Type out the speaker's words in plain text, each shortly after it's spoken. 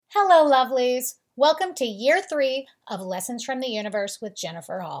Hello, lovelies. Welcome to year 3 of Lessons from the Universe with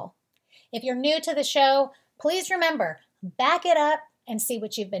Jennifer Hall. If you're new to the show, please remember, back it up and see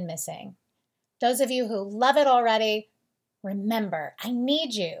what you've been missing. Those of you who love it already, remember, I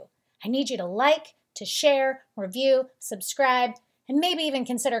need you. I need you to like, to share, review, subscribe, and maybe even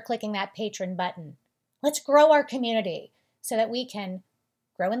consider clicking that patron button. Let's grow our community so that we can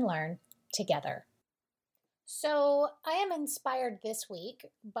grow and learn together. So, I am inspired this week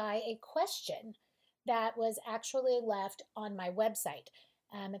by a question that was actually left on my website.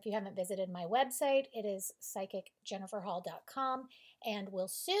 If you haven't visited my website, it is psychicjenniferhall.com and will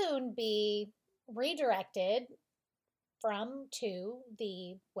soon be redirected to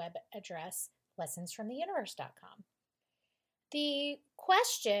the web address lessonsfromtheuniverse.com. The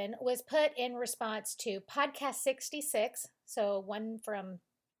question was put in response to podcast 66, so one from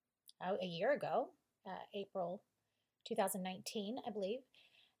a year ago, April 2019, I believe,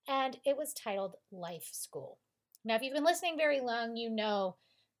 and it was titled Life School. Now, if you've been listening very long, you know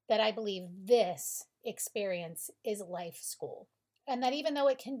that I believe this experience is life school, and that even though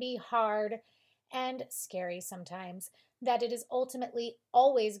it can be hard and scary sometimes, that it is ultimately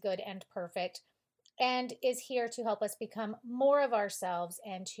always good and perfect and is here to help us become more of ourselves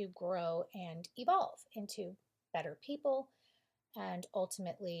and to grow and evolve into better people and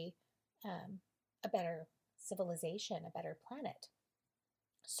ultimately a better civilization, a better planet.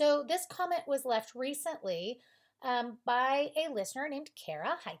 So this comment was left recently by a listener named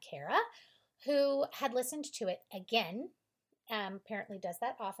Kara. Hi, Kara, who had listened to it again. Apparently does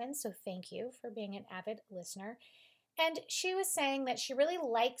that often, so thank you for being an avid listener. And she was saying that she really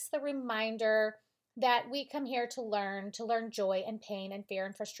likes the reminder that we come here to learn joy and pain and fear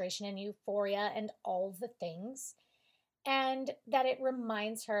and frustration and euphoria and all the things. And that it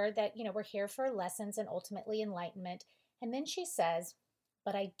reminds her that, we're here for lessons and ultimately enlightenment. And then she says,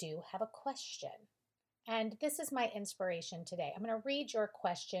 but I do have a question. And this is my inspiration today. I'm going to read your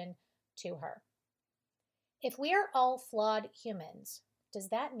question to her. If we are all flawed humans, does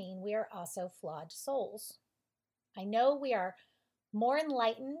that mean we are also flawed souls? I know we are more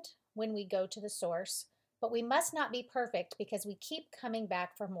enlightened when we go to the source, but we must not be perfect because we keep coming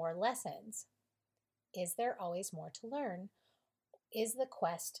back for more lessons. Is there always more to learn? Is the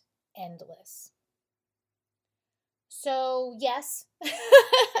quest endless? So, yes,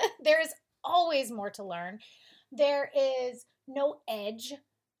 there is always more to learn. There is no edge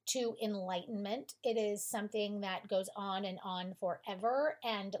to enlightenment. It is something that goes on and on forever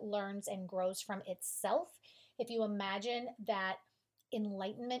and learns and grows from itself. If you imagine that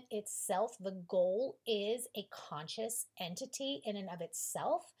enlightenment itself, the goal is a conscious entity in and of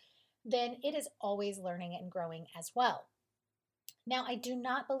itself, then it is always learning and growing as well. Now, I do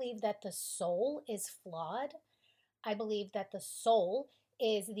not believe that the soul is flawed. I believe that the soul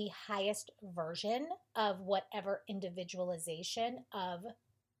is the highest version of whatever individualization of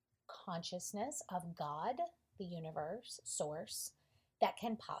consciousness of God, the universe, source, that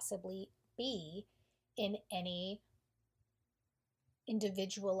can possibly be in any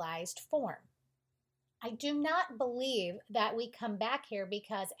individualized form. I do not believe that we come back here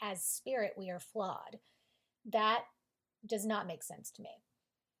because as spirit we are flawed. That does not make sense to me.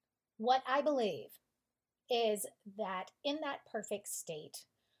 What I believe is that in that perfect state,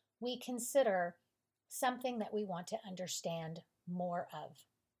 we consider something that we want to understand more of.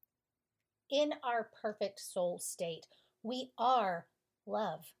 In our perfect soul state, we are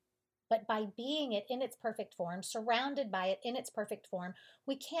love. But by being it in its perfect form, surrounded by it in its perfect form,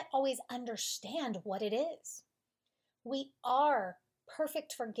 we can't always understand what it is. We are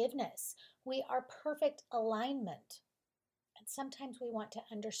perfect forgiveness. We are perfect alignment. And sometimes we want to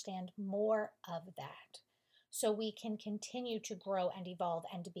understand more of that so we can continue to grow and evolve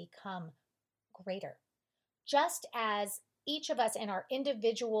and to become greater. Just as each of us in our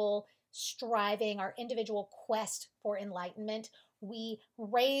individual striving, our individual quest for enlightenment, we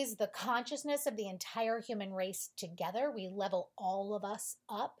raise the consciousness of the entire human race together. We level all of us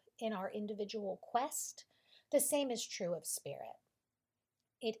up in our individual quest. The same is true of spirit.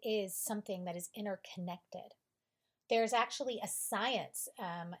 It is something that is interconnected. There's actually a science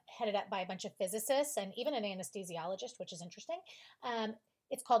headed up by a bunch of physicists and even an anesthesiologist, which is interesting.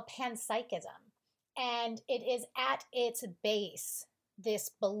 It's called panpsychism. And it is at its base this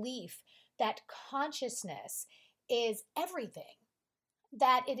belief that consciousness is everything,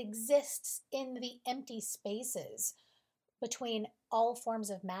 that it exists in the empty spaces between all forms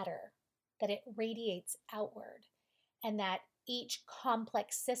of matter, that it radiates outward, and that each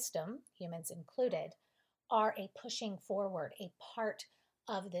complex system, humans included, are a pushing forward, a part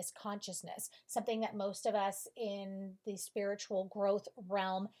of this consciousness, something that most of us in the spiritual growth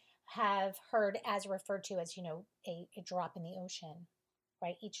realm have heard as referred to as, a drop in the ocean,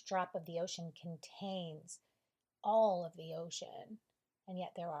 right? Each drop of the ocean contains all of the ocean, and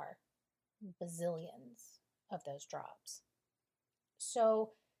yet there are bazillions of those drops.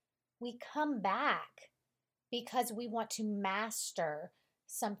 So we come back because we want to master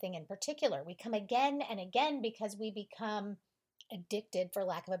something in particular. We come again and again because we become addicted, for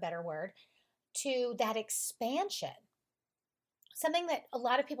lack of a better word, to that expansion. Something that a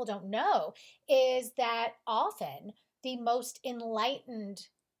lot of people don't know is that often the most enlightened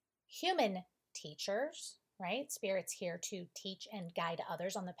human teachers, right? Spirits here to teach and guide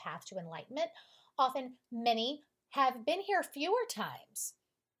others on the path to enlightenment. Often, many have been here fewer times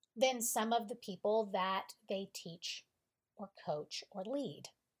than some of the people that they teach or coach or lead,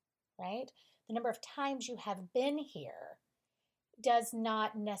 right? The number of times you have been here does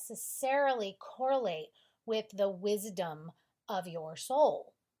not necessarily correlate with the wisdom of your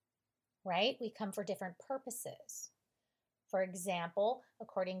soul, right? We come for different purposes. For example,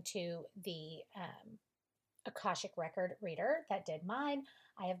 according to the Akashic record reader that did mine,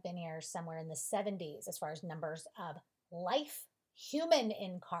 I have been here somewhere in the 70s as far as numbers of life human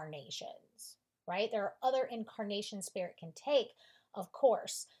incarnations, right? There are other incarnations spirit can take, of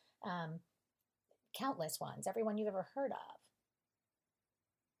course, countless ones, everyone you've ever heard of.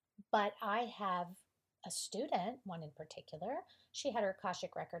 But I have a student, one in particular, she had her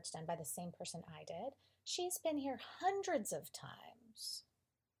Akashic records done by the same person I did. She's been here hundreds of times.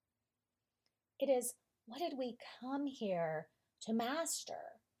 It is, what did we come here to master?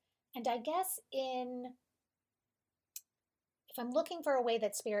 And I guess if I'm looking for a way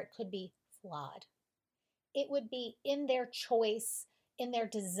that spirit could be flawed, it would be in their choice, in their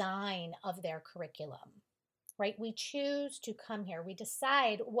design of their curriculum, right? We choose to come here. We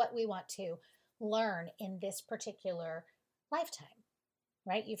decide what we want to learn in this particular lifetime,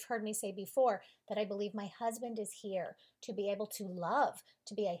 right? You've heard me say before that I believe my husband is here to be able to love,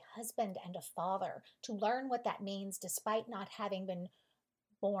 to be a husband and a father, to learn what that means despite not having been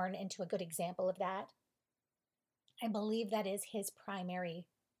born into a good example of that. I believe that is his primary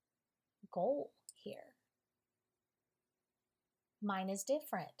goal here. Mine is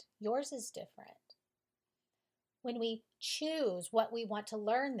different. Yours is different. When we choose what we want to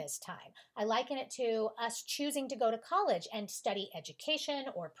learn this time, I liken it to us choosing to go to college and study education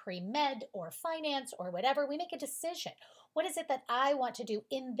or pre-med or finance or whatever. We make a decision. What is it that I want to do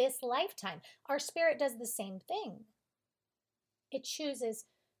in this lifetime? Our spirit does the same thing. It chooses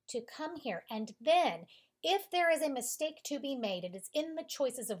to come here. And then, if there is a mistake to be made, it is in the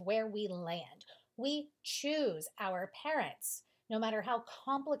choices of where we land. We choose our parents, no matter how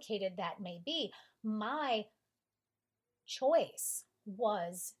complicated that may be. My choice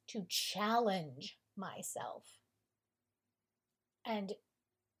was to challenge myself. And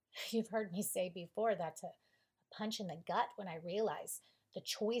you've heard me say before, that's a punch in the gut when I realize the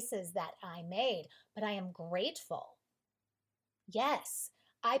choices that I made, but I am grateful. Yes,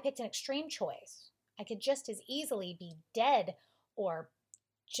 I picked an extreme choice. I could just as easily be dead or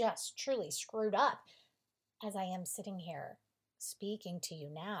just truly screwed up as I am sitting here speaking to you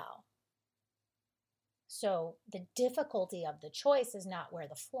now. So the difficulty of the choice is not where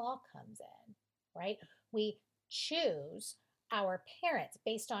the flaw comes in, right? We choose our parents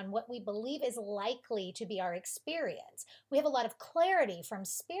based on what we believe is likely to be our experience. We have a lot of clarity from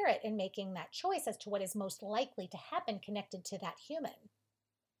spirit in making that choice as to what is most likely to happen connected to that human.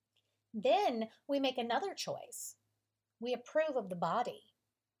 Then we make another choice. We approve of the body.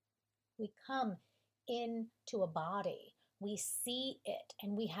 We come into a body. We see it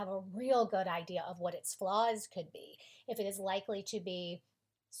and we have a real good idea of what its flaws could be. If it is likely to be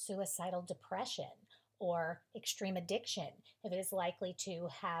suicidal depression or extreme addiction, if it is likely to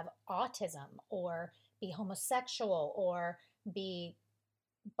have autism or be homosexual or be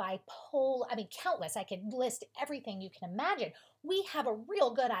bipolar, countless. I could list everything you can imagine. We have a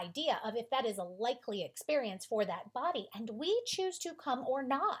real good idea of if that is a likely experience for that body, and we choose to come or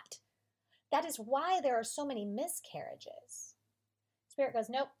not. That is why there are so many miscarriages. Spirit goes,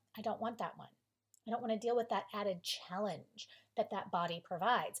 nope, I don't want that one. I don't want to deal with that added challenge that that body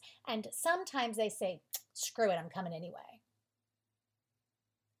provides. And sometimes they say, screw it, I'm coming anyway.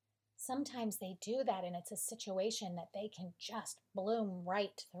 Sometimes they do that and it's a situation that they can just bloom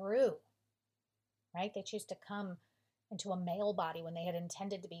right through, right? They choose to come into a male body when they had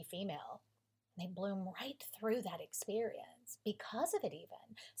intended to be female. They bloom right through that experience because of it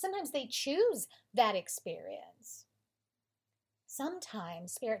even. Sometimes they choose that experience.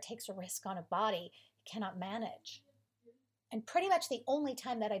 Sometimes spirit takes a risk on a body it cannot manage. And pretty much the only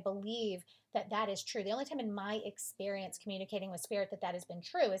time that I believe that that is true, the only time in my experience communicating with spirit that that has been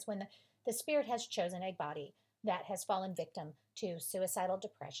true is when the spirit has chosen a body that has fallen victim to suicidal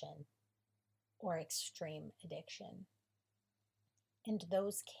depression or extreme addiction. In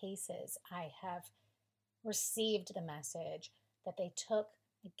those cases, I have received the message that they took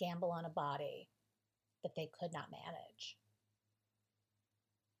a gamble on a body that they could not manage.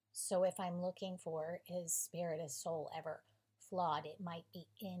 So if I'm looking for, is spirit, is soul ever flawed, it might be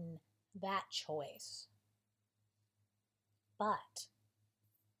in that choice. But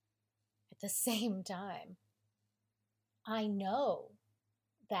at the same time, I know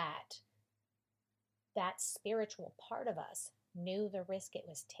that that spiritual part of us knew the risk it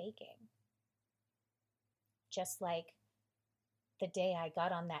was taking. Just like the day I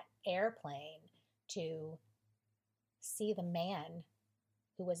got on that airplane to see the man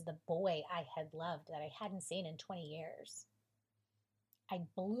who was the boy I had loved that I hadn't seen in 20 years. I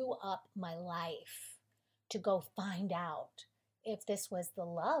blew up my life to go find out if this was the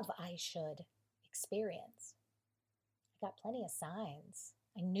love I should experience. I got plenty of signs.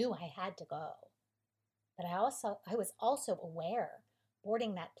 I knew I had to go. But I was also aware,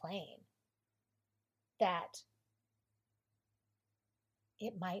 boarding that plane, that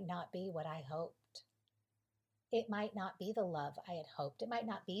it might not be what I hoped. It might not be the love I had hoped. It might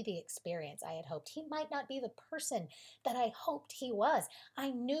not be the experience I had hoped. He might not be the person that I hoped he was. I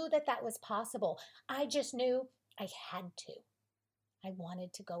knew that that was possible. I just knew I had to. I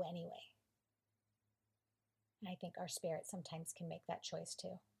wanted to go anyway. And I think our spirit sometimes can make that choice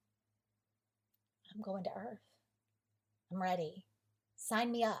too. I'm going to Earth. I'm ready.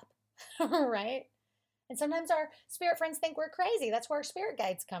 Sign me up, right? And sometimes our spirit friends think we're crazy. That's where our spirit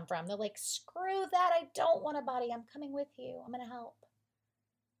guides come from. They're like, screw that. I don't want a body. I'm coming with you. I'm going to help.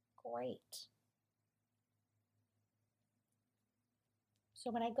 Great.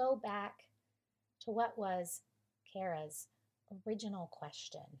 So when I go back to what was Kara's original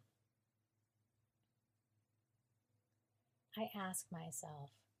question, I ask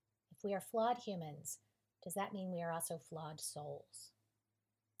myself, if we are flawed humans, does that mean we are also flawed souls?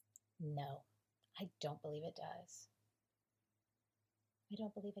 No, I don't believe it does. I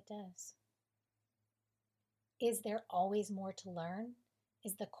don't believe it does. Is there always more to learn?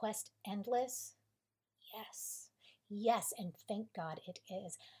 Is the quest endless? Yes. Yes, and thank God it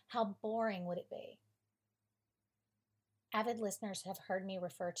is. How boring would it be? Avid listeners have heard me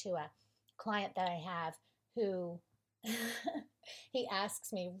refer to a client that I have who he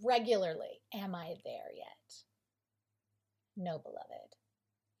asks me regularly, am I there yet? No, beloved,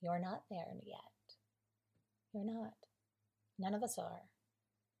 you're not there yet. You're not. None of us are.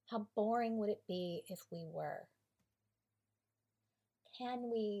 How boring would it be if we were?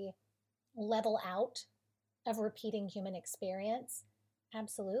 Can we level out of repeating human experience?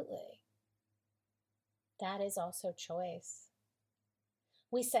 Absolutely. That is also choice.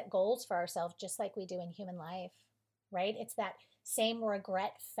 We set goals for ourselves just like we do in human life, right? It's that same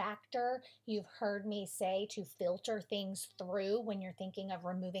regret factor you've heard me say to filter things through when you're thinking of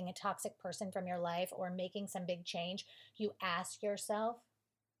removing a toxic person from your life or making some big change. You ask yourself,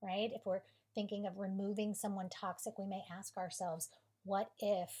 right? If we're thinking of removing someone toxic, we may ask ourselves, what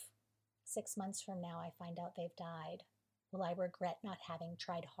if 6 months from now I find out they've died? Will I regret not having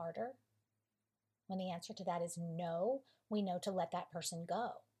tried harder? When the answer to that is no, we know to let that person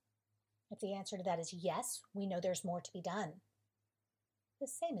go. If the answer to that is yes, we know there's more to be done. The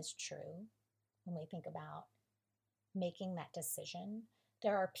same is true when we think about making that decision.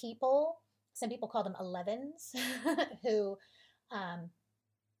 There are people, some people call them 11s, who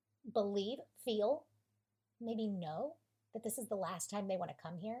believe, feel, maybe know that this is the last time they want to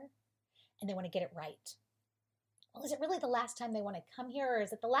come here and they want to get it right. Well, is it really the last time they want to come here, or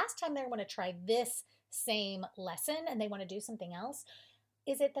is it the last time they want to try this same lesson and they want to do something else?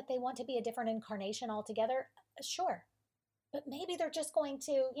 Is it that they want to be a different incarnation altogether? Sure. But maybe they're just going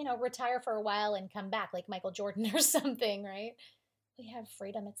to, retire for a while and come back like Michael Jordan or something, right? We have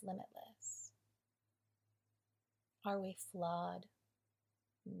freedom. It's limitless. Are we flawed?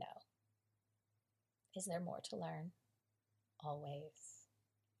 No. Is there more to learn? Always.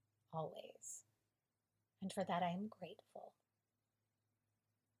 Always. And for that, I am grateful.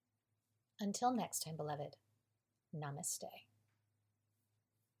 Until next time, beloved, namaste.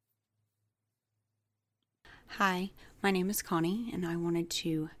 Hi, my name is Connie, and I wanted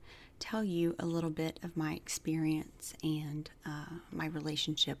to tell you a little bit of my experience and my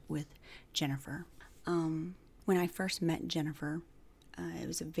relationship with Jennifer. When I first met Jennifer, it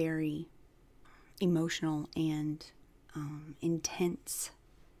was a very emotional and intense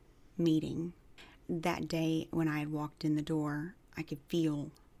meeting. that day when I had walked in the door, I could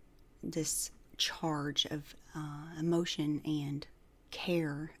feel this charge of emotion and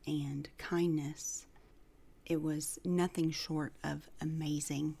care and kindness. It was nothing short of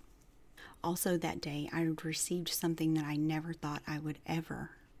amazing. Also that day, I had received something that I never thought I would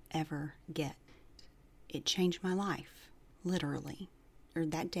ever get. It changed my life, literally. Or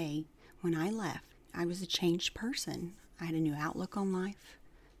that day, when I left, I was a changed person. I had a new outlook on life.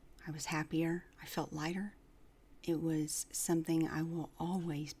 I was happier. I felt lighter. It was something I will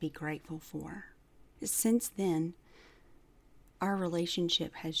always be grateful for. Since then, our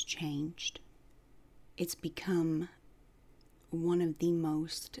relationship has changed. It's become one of the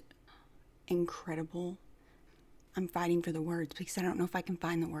most incredible. I'm fighting for the words because I don't know if I can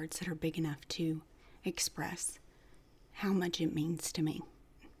find the words that are big enough to express how much it means to me.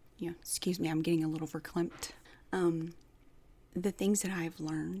 Excuse me, I'm getting a little verklempt. The things that I've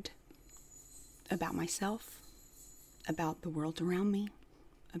learned about myself, about the world around me,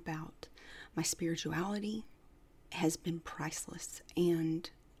 about my spirituality has been priceless, and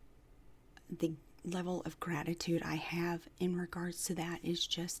the level of gratitude I have in regards to that is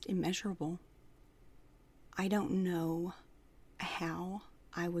just immeasurable. I don't know how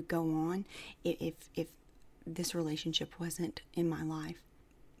I would go on if this relationship wasn't in my life,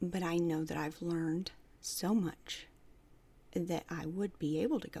 but I know that I've learned so much that I would be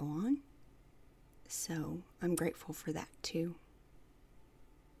able to go on. So I'm grateful for that too.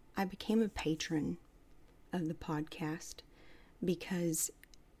 I became a patron of the podcast because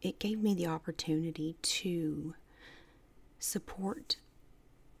it gave me the opportunity to support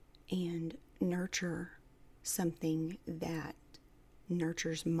and nurture something that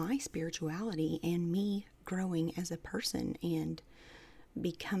nurtures my spirituality and me growing as a person and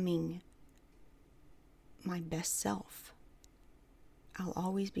becoming my best self. I'll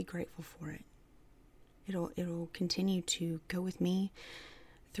always be grateful for it. It'll continue to go with me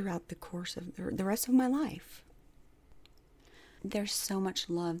throughout the course of the rest of my life. There's so much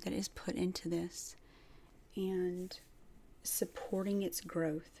love that is put into this, and supporting its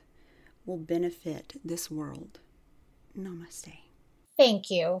growth will benefit this world. Namaste. Thank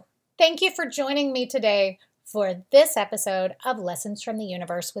you. Thank you for joining me today for this episode of Lessons from the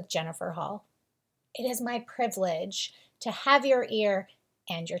Universe with Jennifer Hall. It is my privilege to have your ear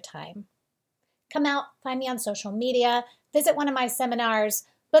and your time. Come out, find me on social media, visit one of my seminars,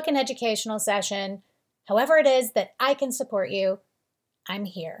 book an educational session. However it is that I can support you, I'm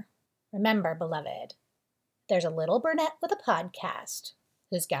here. Remember, beloved, there's a little brunette with a podcast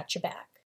who's got your back.